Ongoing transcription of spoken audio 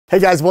Hey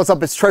guys, what's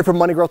up? It's Trey from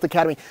Money Growth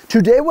Academy.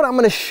 Today what I'm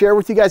going to share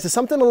with you guys is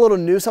something a little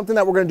new, something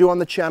that we're going to do on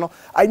the channel.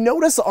 I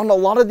notice on a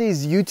lot of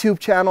these YouTube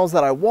channels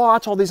that I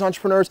watch, all these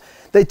entrepreneurs,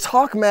 they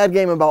talk mad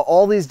game about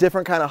all these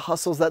different kind of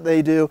hustles that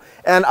they do.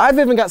 And I've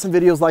even got some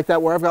videos like that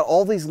where I've got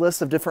all these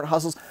lists of different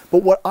hustles.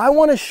 But what I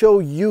want to show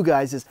you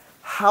guys is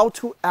how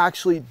to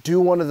actually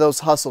do one of those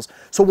hustles.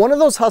 So one of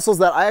those hustles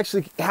that I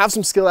actually have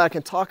some skill that I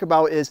can talk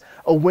about is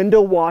a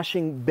window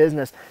washing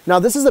business. Now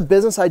this is a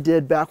business I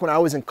did back when I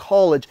was in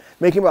college,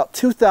 making about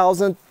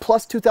 $2,000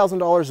 plus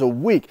 $2,000 a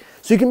week.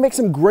 So you can make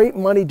some great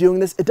money doing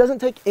this. It doesn't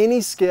take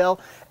any scale,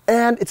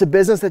 and it's a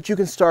business that you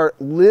can start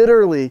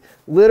literally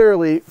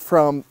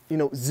from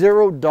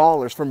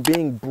 $0, from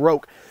being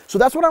broke. So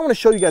that's what I want to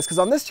show you guys, because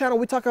on this channel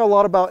we talk a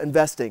lot about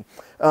investing,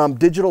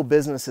 digital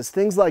businesses,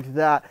 things like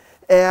that.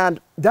 And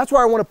that's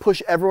where I want to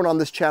push everyone on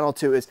this channel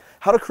to, is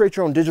how to create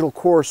your own digital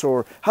course,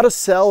 or how to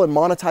sell and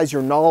monetize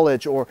your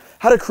knowledge, or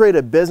how to create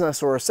a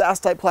business or a SaaS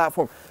type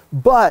platform.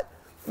 But,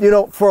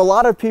 for a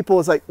lot of people,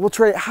 it's like, well,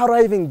 Trey, how do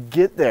I even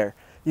get there?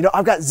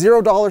 I've got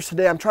 $0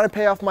 today. I'm trying to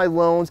pay off my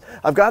loans.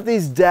 I've got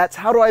these debts.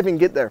 How do I even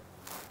get there?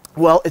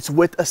 Well, it's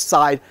with a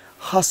side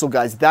hustle,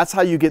 guys. That's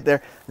how you get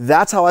there.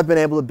 That's how I've been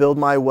able to build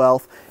my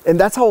wealth. And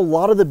that's how a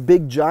lot of the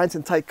big giants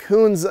and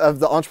tycoons of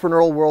the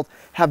entrepreneurial world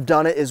have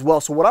done it as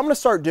well. So what I'm going to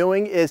start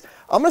doing is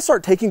I'm going to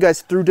start taking you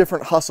guys through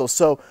different hustles.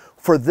 So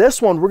for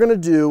this one, we're going to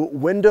do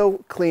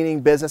window cleaning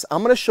business.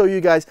 I'm going to show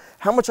you guys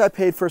how much I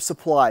paid for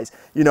supplies,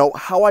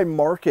 how I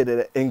marketed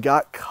it and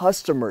got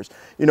customers,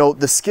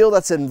 the skill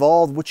that's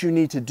involved, what you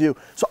need to do.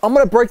 So I'm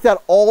going to break that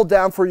all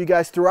down for you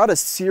guys throughout a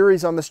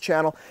series on this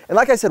channel. And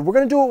like I said, we're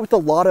going to do it with a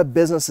lot of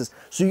businesses,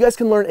 so you guys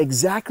can learn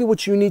exactly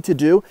what you need to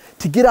do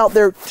to get out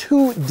there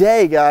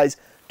today, guys.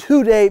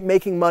 Today,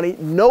 making money,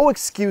 no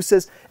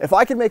excuses. If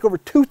I could make over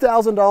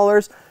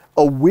 $2,000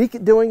 a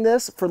week doing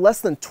this for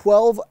less than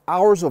 12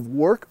 hours of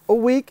work a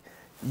week,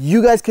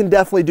 you guys can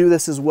definitely do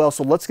this as well.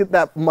 So let's get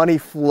that money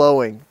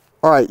flowing.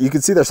 All right, you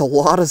can see there's a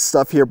lot of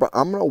stuff here, but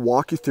I'm gonna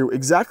walk you through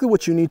exactly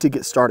what you need to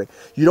get started.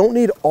 You don't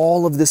need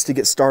all of this to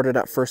get started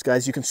at first,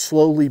 guys. You can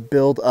slowly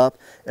build up,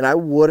 and I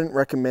wouldn't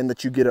recommend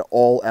that you get it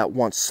all at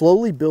once.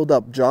 Slowly build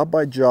up job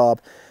by job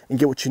and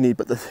get what you need.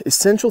 But the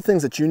essential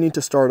things that you need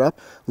to start up,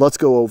 let's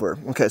go over.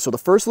 Okay, so the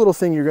first little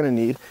thing you're gonna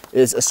need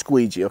is a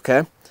squeegee,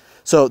 okay?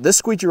 So this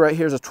squeegee right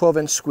here is a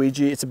 12-inch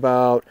squeegee. It's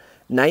about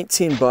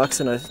 19 bucks,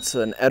 and it's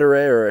an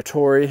Ettore or a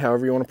Tori,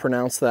 however you want to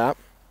pronounce that.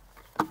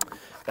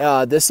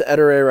 This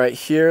Ettore right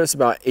here is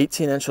about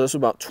 18-inch, so this is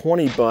about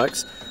 20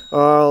 bucks.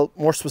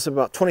 More specific,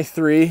 about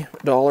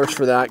 $23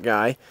 for that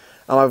guy.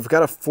 I've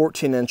got a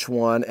 14-inch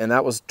one, and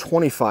that was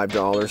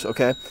 $25,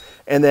 okay?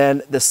 And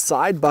then the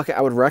side bucket,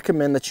 I would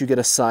recommend that you get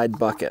a side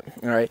bucket,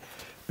 all right?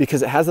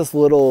 Because it has this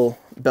little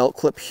belt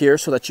clip here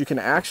so that you can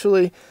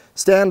actually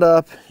stand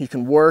up, you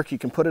can work, you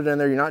can put it in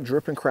there, you're not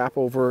dripping crap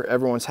over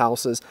everyone's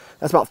houses.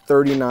 That's about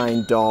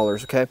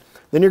 $39, okay?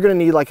 Then you're gonna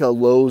need like a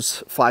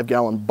Lowe's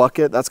 5-gallon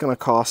bucket. That's gonna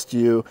cost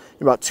you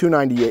about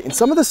 $2.98. And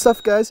some of this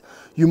stuff, guys,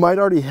 you might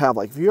already have.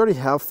 Like if you already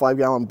have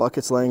 5-gallon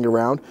buckets laying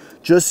around,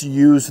 just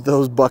use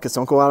those buckets.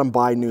 Don't go out and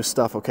buy new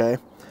stuff, okay?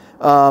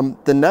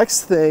 The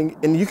next thing,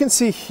 and you can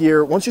see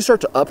here, once you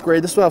start to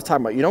upgrade, this is what I was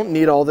talking about. You don't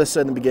need all this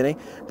in the beginning,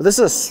 but this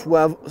is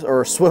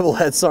a swivel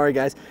head, sorry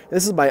guys.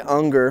 This is by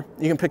Unger.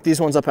 You can pick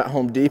these ones up at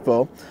Home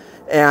Depot.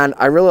 And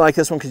I really like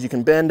this one because you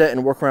can bend it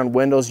and work around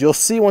windows. You'll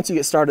see once you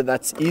get started,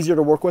 that's easier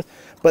to work with.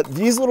 But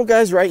these little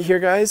guys right here,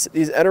 guys,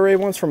 these Ettore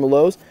ones from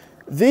Lowe's,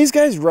 these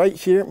guys right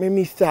here made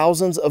me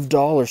thousands of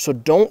dollars. So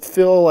don't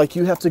feel like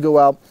you have to go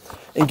out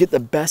and get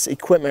the best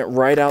equipment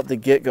right out the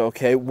get-go,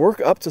 okay?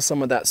 Work up to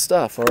some of that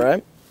stuff, all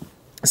right?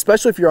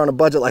 Especially if you're on a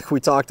budget like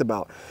we talked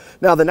about.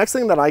 Now, the next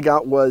thing that I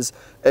got was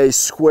a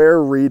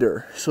square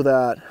reader so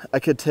that I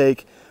could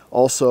take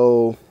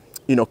also,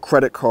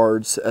 credit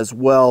cards as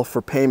well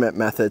for payment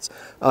methods.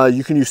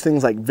 You can use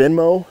things like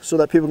Venmo so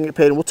that people can get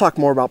paid. And we'll talk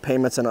more about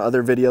payments in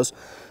other videos.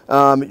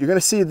 You're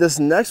gonna see this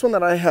next one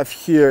that I have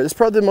here. This is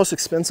probably the most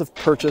expensive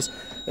purchase,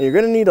 and you're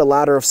gonna need a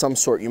ladder of some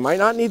sort. You might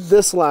not need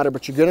this ladder,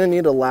 but you're gonna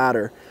need a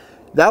ladder.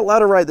 That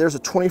ladder right there is a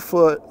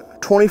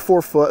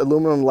 24-foot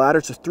aluminum ladder.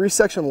 It's a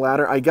 3-section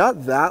ladder. I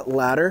got that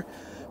ladder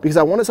because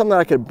I wanted something that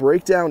I could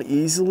break down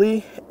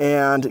easily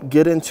and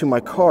get into my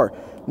car.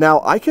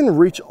 Now I can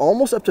reach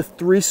almost up to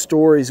 3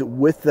 stories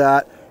with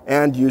that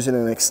and using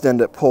an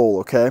extended pole,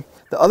 okay?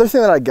 The other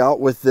thing that I got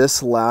with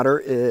this ladder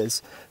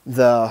is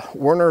the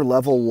Werner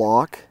level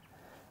lock.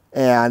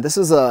 And this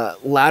is a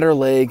ladder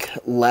leg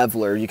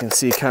leveler. You can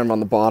see kind of on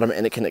the bottom,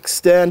 and it can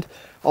extend.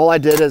 All I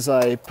did is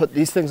I put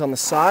these things on the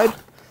side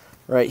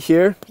right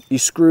here. You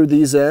screw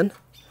these in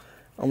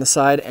on the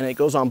side, and it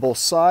goes on both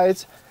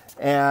sides.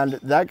 And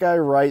that guy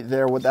right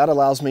there, what that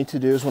allows me to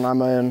do is when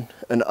I'm in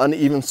an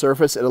uneven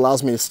surface, it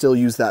allows me to still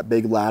use that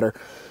big ladder.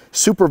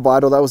 Super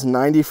vital. That was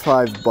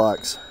 95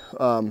 bucks,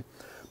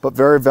 but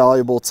very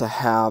valuable to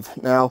have.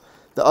 Now,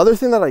 the other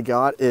thing that I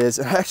got is,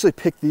 I actually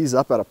picked these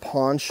up at a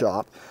pawn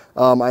shop.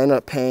 I ended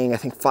up paying, I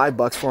think, 5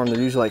 bucks for them.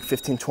 They're usually like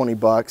 15, 20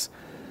 bucks.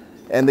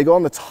 And they go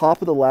on the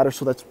top of the ladder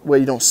so that way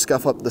you don't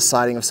scuff up the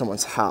siding of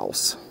someone's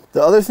house.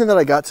 The other thing that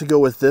I got to go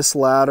with this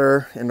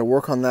ladder and to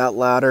work on that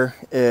ladder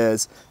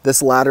is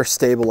this ladder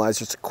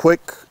stabilizer. It's a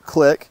quick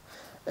click.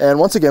 And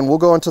once again, we'll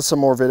go into some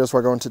more videos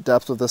where I go into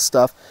depth with this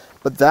stuff.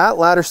 But that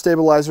ladder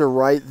stabilizer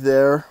right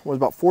there was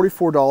about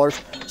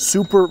 $44.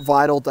 Super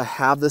vital to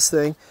have this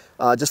thing,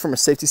 just from a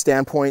safety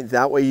standpoint.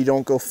 That way you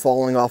don't go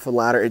falling off a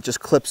ladder. It just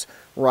clips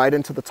right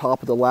into the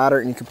top of the ladder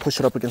and you can push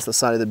it up against the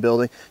side of the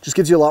building. Just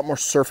gives you a lot more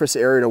surface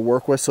area to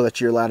work with so that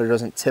your ladder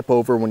doesn't tip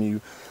over when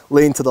you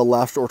lean to the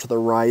left or to the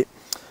right.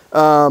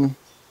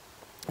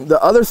 The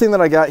other thing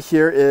that I got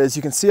here is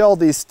you can see all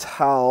these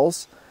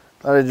towels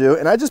that I do,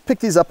 and I just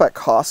picked these up at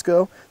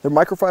Costco. They're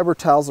microfiber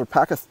towels. They're a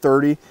pack of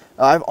 30.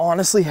 I've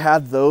honestly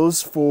had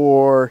those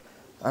for,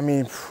 I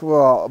mean,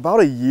 about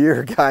a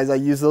year, guys. I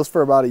used those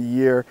for about a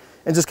year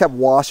and just kept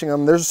washing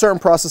them. There's a certain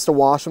process to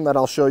wash them that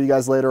I'll show you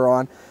guys later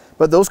on,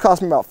 but those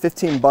cost me about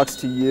 15 bucks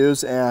to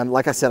use, and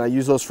like I said, I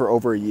use those for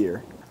over a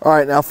year. All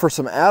right, now for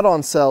some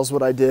add-on sales,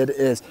 what I did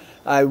is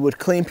I would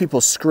clean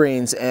people's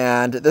screens,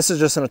 and this is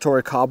just an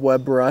Atori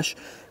cobweb brush,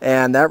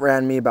 and that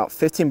ran me about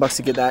 15 bucks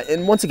to get that.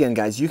 And once again,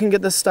 guys, you can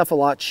get this stuff a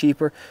lot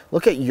cheaper.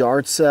 Look at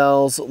yard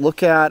sales,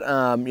 look at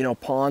you know,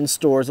 pawn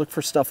stores, look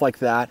for stuff like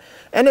that.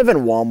 And even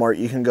Walmart,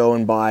 you can go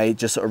and buy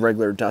just a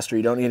regular duster.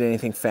 You don't need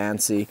anything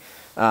fancy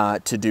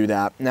to do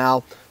that.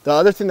 Now, the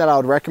other thing that I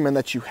would recommend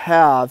that you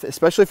have,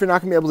 especially if you're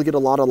not gonna be able to get a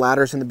lot of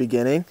ladders in the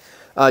beginning,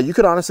 you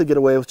could honestly get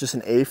away with just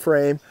an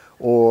A-frame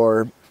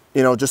or,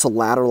 you know, just a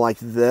ladder like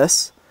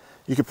this.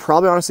 You could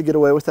probably honestly get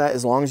away with that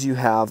as long as you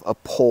have a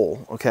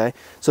pole, okay?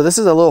 So this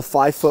is a little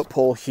 5-foot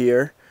pole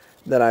here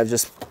that I've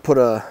just put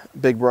a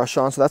big brush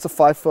on. So that's a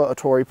 5-foot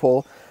Atori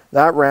pole.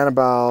 That ran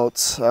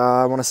about,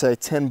 I wanna say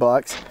 10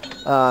 bucks.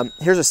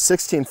 Here's a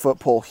 16-foot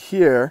pole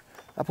here.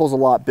 That pole's a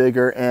lot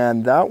bigger,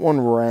 and that one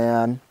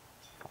ran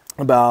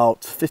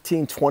about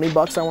 15, 20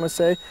 bucks, I wanna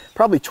say.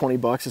 Probably 20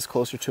 bucks is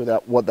closer to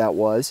that, what that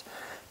was.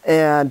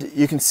 And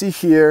you can see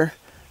here,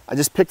 I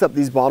just picked up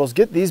these bottles.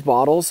 Get these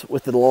bottles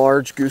with the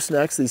large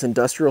goosenecks, these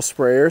industrial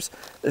sprayers.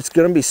 It's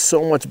gonna be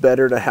so much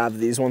better to have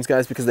these ones,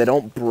 guys, because they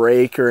don't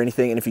break or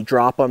anything, and if you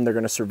drop them, they're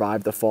gonna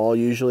survive the fall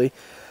usually.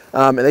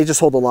 And they just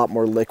hold a lot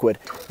more liquid.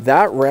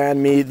 That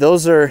ran me,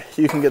 those are,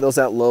 you can get those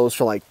at Lowe's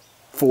for like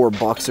 4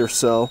 bucks or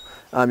so.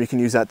 You can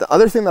use that. The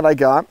other thing that I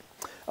got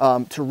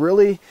to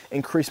really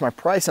increase my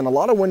price, and a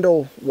lot of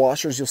window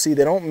washers, you'll see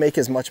they don't make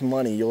as much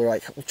money. You're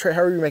like, well, Trey,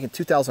 how are you making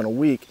 $2,000 a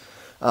week?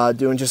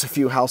 Doing just a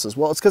few houses?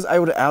 Well, it's because I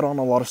would add on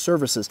a lot of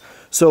services.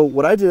 So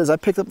what I did is I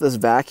picked up this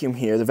vacuum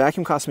here. The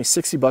vacuum cost me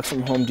 60 bucks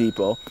from Home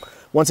Depot.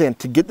 Once again,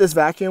 to get this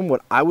vacuum,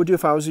 what I would do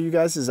if I was you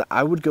guys is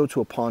I would go to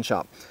a pawn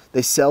shop.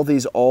 They sell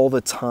these all the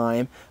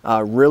time,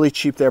 really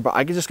cheap there, but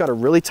I just got a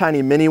really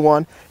tiny mini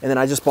one, and then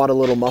I just bought a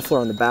little muffler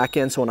on the back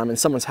end, so when I'm in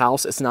someone's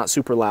house, it's not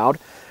super loud.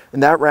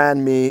 And that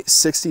ran me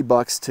 60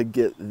 bucks to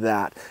get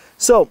that.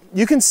 So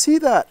you can see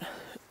that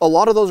a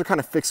lot of those are kind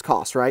of fixed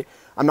costs, right?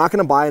 I'm not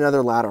gonna buy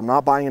another ladder. I'm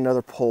not buying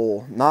another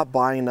pole, I'm not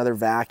buying another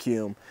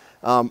vacuum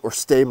or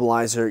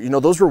stabilizer. You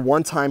know, those were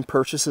one-time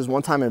purchases,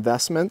 one-time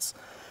investments.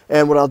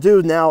 And what I'll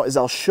do now is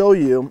I'll show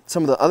you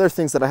some of the other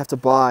things that I have to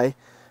buy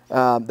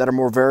that are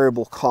more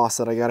variable costs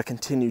that I gotta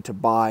continue to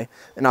buy.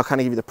 And I'll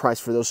kind of give you the price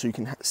for those so you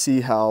can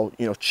see how,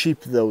 you know,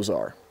 cheap those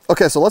are.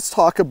 Okay, so let's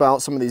talk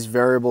about some of these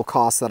variable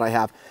costs that I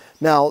have.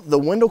 Now, the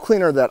window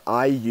cleaner that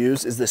I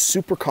use is this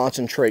super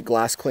concentrate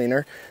glass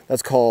cleaner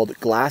that's called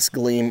Glass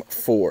Gleam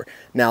 4.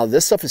 Now,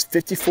 this stuff is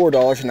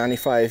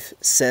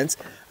 $54.95.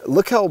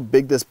 Look how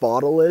big this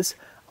bottle is.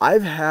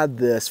 I've had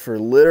this for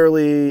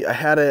literally, I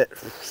had it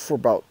for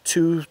about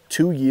two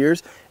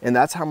years, and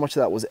that's how much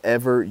that was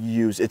ever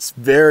used. It's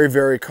very,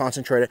 very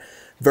concentrated,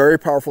 very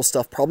powerful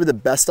stuff. Probably the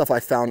best stuff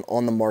I found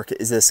on the market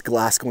is this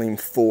Glass Gleam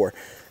 4.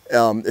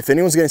 If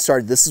anyone's getting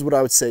started, this is what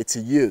I would say to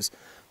use.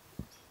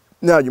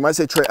 Now, you might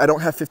say, Trey, I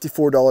don't have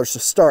 $54 to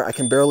start. I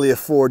can barely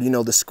afford, you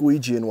know, the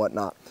squeegee and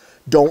whatnot.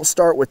 Don't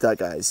start with that,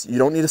 guys. You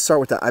don't need to start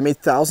with that. I made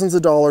thousands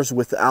of dollars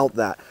without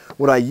that.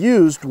 What I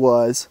used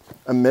was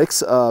a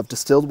mix of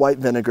distilled white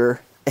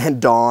vinegar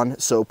and Dawn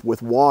soap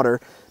with water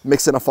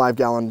mixed in a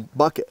 5-gallon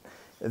bucket.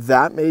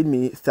 That made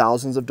me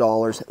thousands of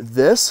dollars.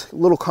 This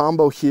little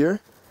combo here,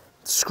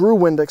 screw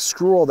Windex,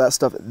 screw all that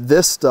stuff.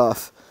 This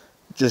stuff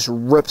just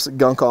rips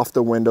gunk off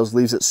the windows,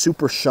 leaves it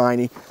super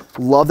shiny.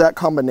 Love that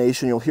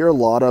combination. You'll hear a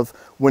lot of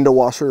window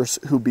washers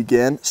who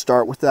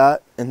start with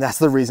that, and that's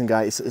the reason,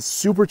 guys. It's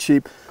super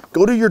cheap.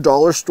 Go to your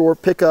dollar store,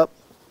 pick up,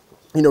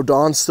 you know,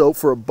 Dawn soap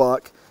for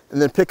 $1,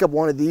 and then pick up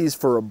one of these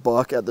for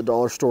 $1 at the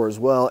dollar store as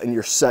well, and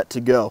you're set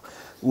to go.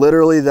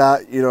 Literally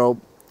that, you know,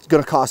 it's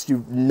gonna cost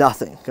you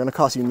nothing. Gonna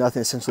cost you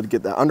nothing essentially to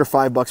get that. Under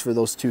 $5 for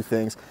those two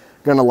things.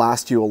 Gonna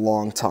last you a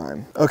long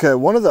time. Okay,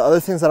 one of the other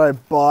things that I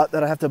bought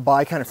that I have to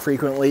buy kind of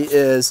frequently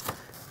is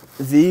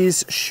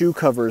these shoe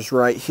covers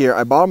right here.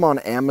 I bought them on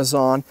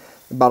Amazon,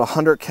 about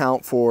 100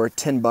 count for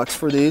 10 bucks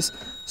for these.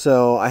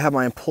 So I have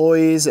my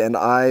employees and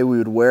we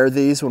would wear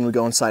these when we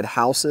go inside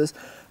houses.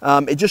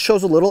 It just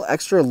shows a little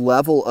extra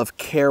level of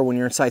care when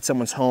you're inside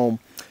someone's home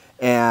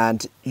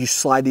and you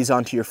slide these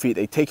onto your feet.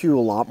 They take you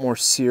a lot more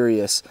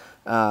serious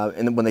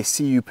And then when they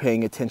see you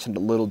paying attention to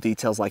little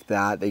details like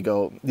that, they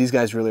go, these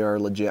guys really are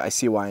legit. I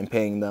see why I'm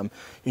paying them,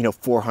 you know,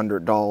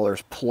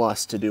 $400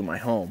 plus to do my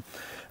home.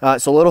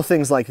 So little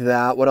things like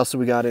that. What else do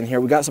we got in here?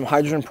 We got some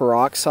hydrogen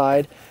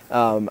peroxide,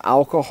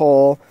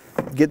 alcohol.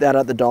 Get that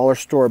at the dollar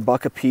store,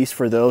 $1 a piece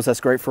for those. That's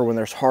great for when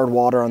there's hard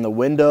water on the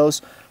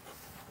windows.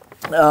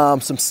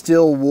 Some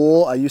steel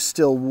wool. I use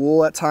steel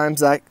wool at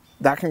times. That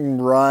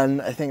can run,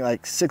 I think,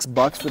 like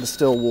 $6 for the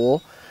steel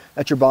wool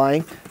that you're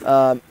buying.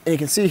 And you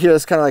can see here,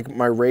 it's kind of like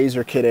my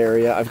razor kit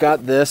area. I've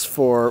got this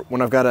for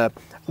when I've got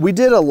we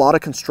did a lot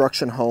of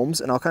construction homes,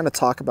 and I'll kind of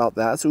talk about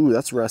that. So, ooh,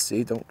 that's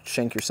rusty, don't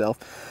shank yourself.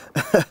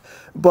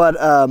 But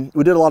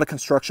we did a lot of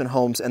construction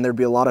homes, and there'd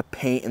be a lot of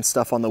paint and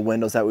stuff on the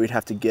windows that we'd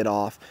have to get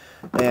off.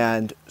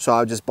 And so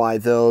I would just buy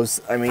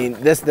those. I mean,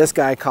 this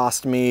guy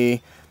cost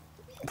me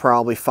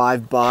probably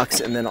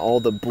 $5, and then all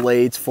the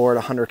blades for it,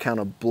 100 count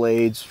of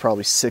blades,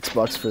 probably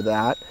 $6 for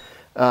that.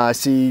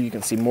 You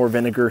can see more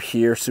vinegar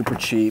here, super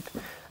cheap.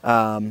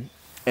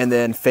 And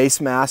then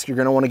face mask, you're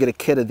gonna wanna get a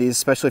kit of these,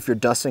 especially if you're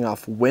dusting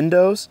off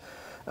windows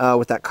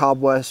with that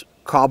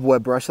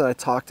cobweb brush that I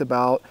talked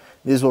about.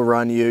 These will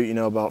run you, you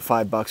know, about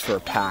 $5 for a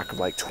pack of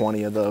like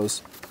 20 of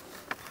those.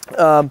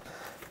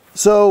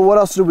 So what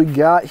else do we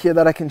got here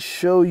that I can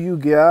show you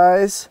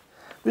guys?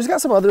 We just got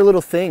some other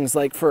little things,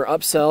 like for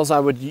upsells, I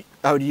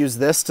would use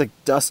this to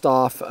dust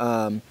off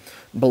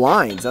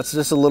blinds. That's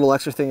just a little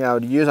extra thing I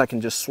would use. I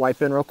can just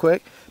swipe in real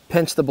quick,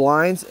 pinch the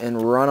blinds,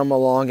 and run them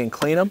along and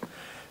clean them.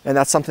 And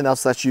that's something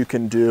else that you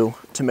can do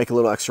to make a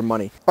little extra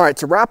money. All right,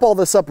 to wrap all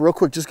this up real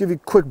quick, just give you a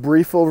quick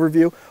brief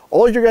overview.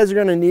 All you guys are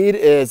gonna need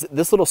is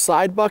this little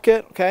side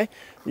bucket, okay?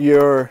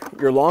 Your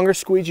longer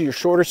squeegee, your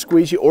shorter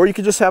squeegee, or you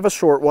could just have a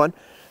short one.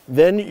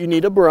 Then you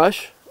need a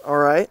brush, all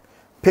right?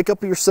 Pick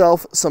up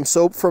yourself some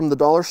soap from the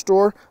dollar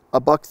store,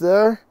 $1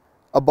 there,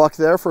 $1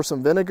 there for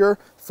some vinegar,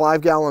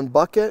 5-gallon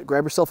bucket.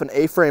 Grab yourself an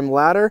A-frame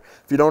ladder.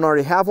 If you don't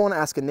already have one,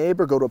 ask a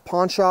neighbor, go to a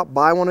pawn shop,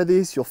 buy one of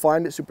these. You'll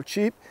find it super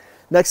cheap.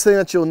 Next thing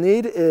that you'll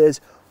need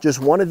is just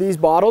one of these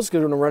bottles. It's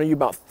gonna run you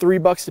about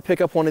 $3 to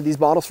pick up one of these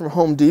bottles from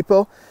Home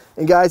Depot.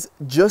 And guys,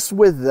 just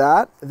with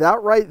that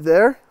right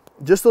there,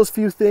 just those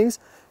few things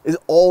is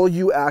all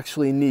you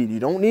actually need. You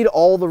don't need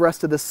all the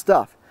rest of this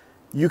stuff.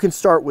 You can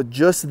start with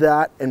just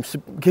that and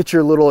get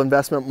your little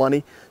investment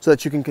money so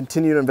that you can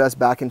continue to invest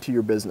back into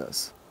your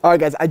business. All right,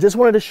 guys, I just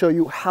wanted to show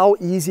you how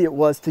easy it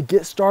was to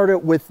get started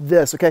with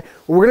this, okay?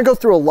 We're gonna go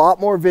through a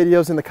lot more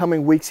videos in the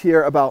coming weeks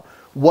here about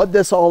what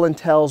this all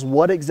entails,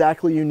 what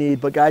exactly you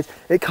need. But guys,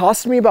 it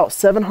costs me about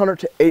 $700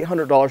 to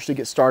 $800 to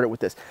get started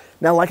with this.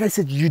 Now, like I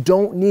said, you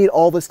don't need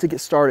all this to get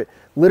started.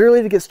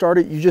 Literally to get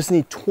started, you just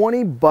need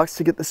 $20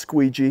 to get the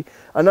squeegee,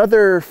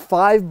 another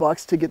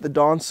 $5 to get the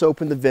Dawn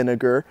soap and the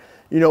vinegar.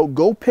 You know,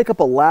 go pick up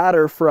a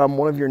ladder from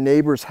one of your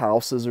neighbor's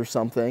houses or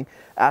something,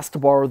 ask to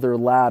borrow their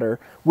ladder.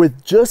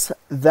 With just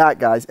that,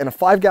 guys, and a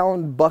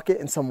 5-gallon bucket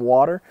and some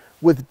water,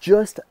 with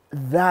just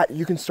that,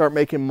 you can start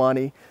making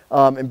money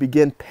and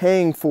begin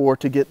paying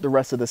to get the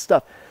rest of this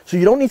stuff. So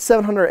you don't need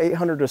 $700 or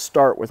 $800 to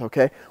start with,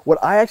 okay? What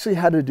I actually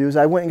had to do is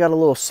I went and got a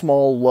little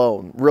small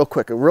loan, a real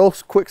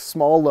quick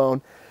small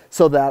loan,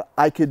 so that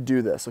I could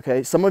do this,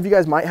 okay? Some of you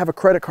guys might have a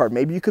credit card.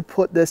 Maybe you could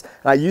put this,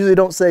 and I usually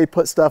don't say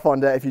put stuff on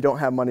debt if you don't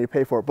have money to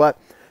pay for it, but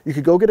you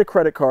could go get a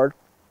credit card,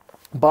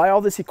 buy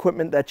all this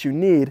equipment that you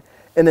need,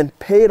 and then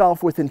pay it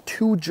off within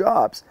 2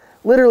 jobs.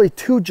 Literally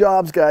 2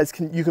 jobs, guys,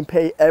 you can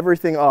pay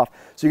everything off.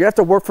 So you're gonna have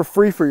to work for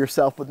free for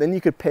yourself, but then you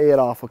could pay it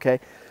off, okay?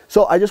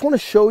 So I just wanna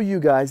show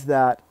you guys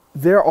that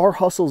there are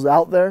hustles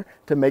out there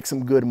to make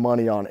some good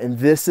money on, and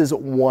this is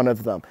one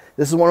of them.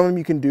 This is one of them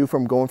you can do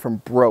from going from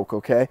broke,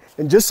 okay?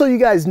 And just so you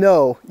guys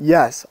know,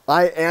 yes,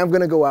 I am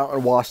gonna go out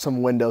and wash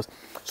some windows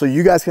so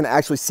you guys can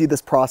actually see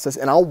this process,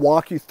 and I'll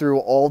walk you through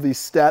all these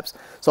steps.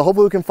 So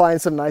hopefully we can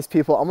find some nice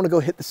people. I'm gonna go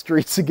hit the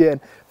streets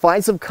again,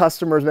 find some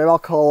customers. Maybe I'll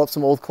call up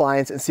some old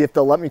clients and see if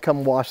they'll let me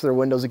come wash their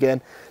windows again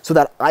so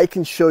that I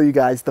can show you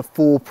guys the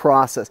full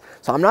process.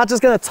 So I'm not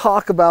just gonna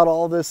talk about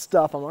all this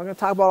stuff. I'm not gonna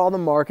talk about all the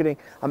marketing.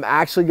 I'm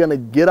actually gonna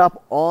get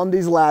up on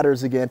these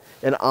ladders again,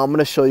 and I'm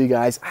gonna show you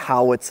guys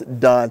how it's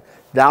done.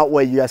 That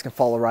way you guys can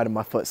follow right in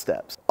my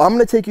footsteps. I'm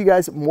gonna take you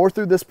guys more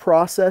through this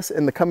process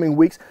in the coming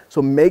weeks,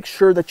 so make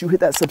sure that you hit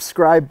that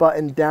subscribe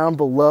button down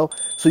below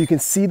so you can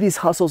see these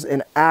hustles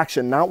in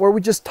action, not where we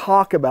just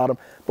talk about them,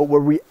 but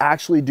where we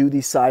actually do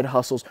these side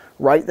hustles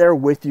right there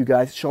with you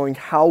guys, showing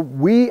how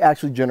we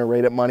actually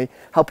generated money,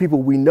 how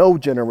people we know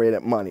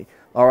generated money.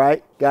 All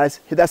right, guys,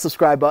 hit that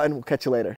subscribe button. We'll catch you later.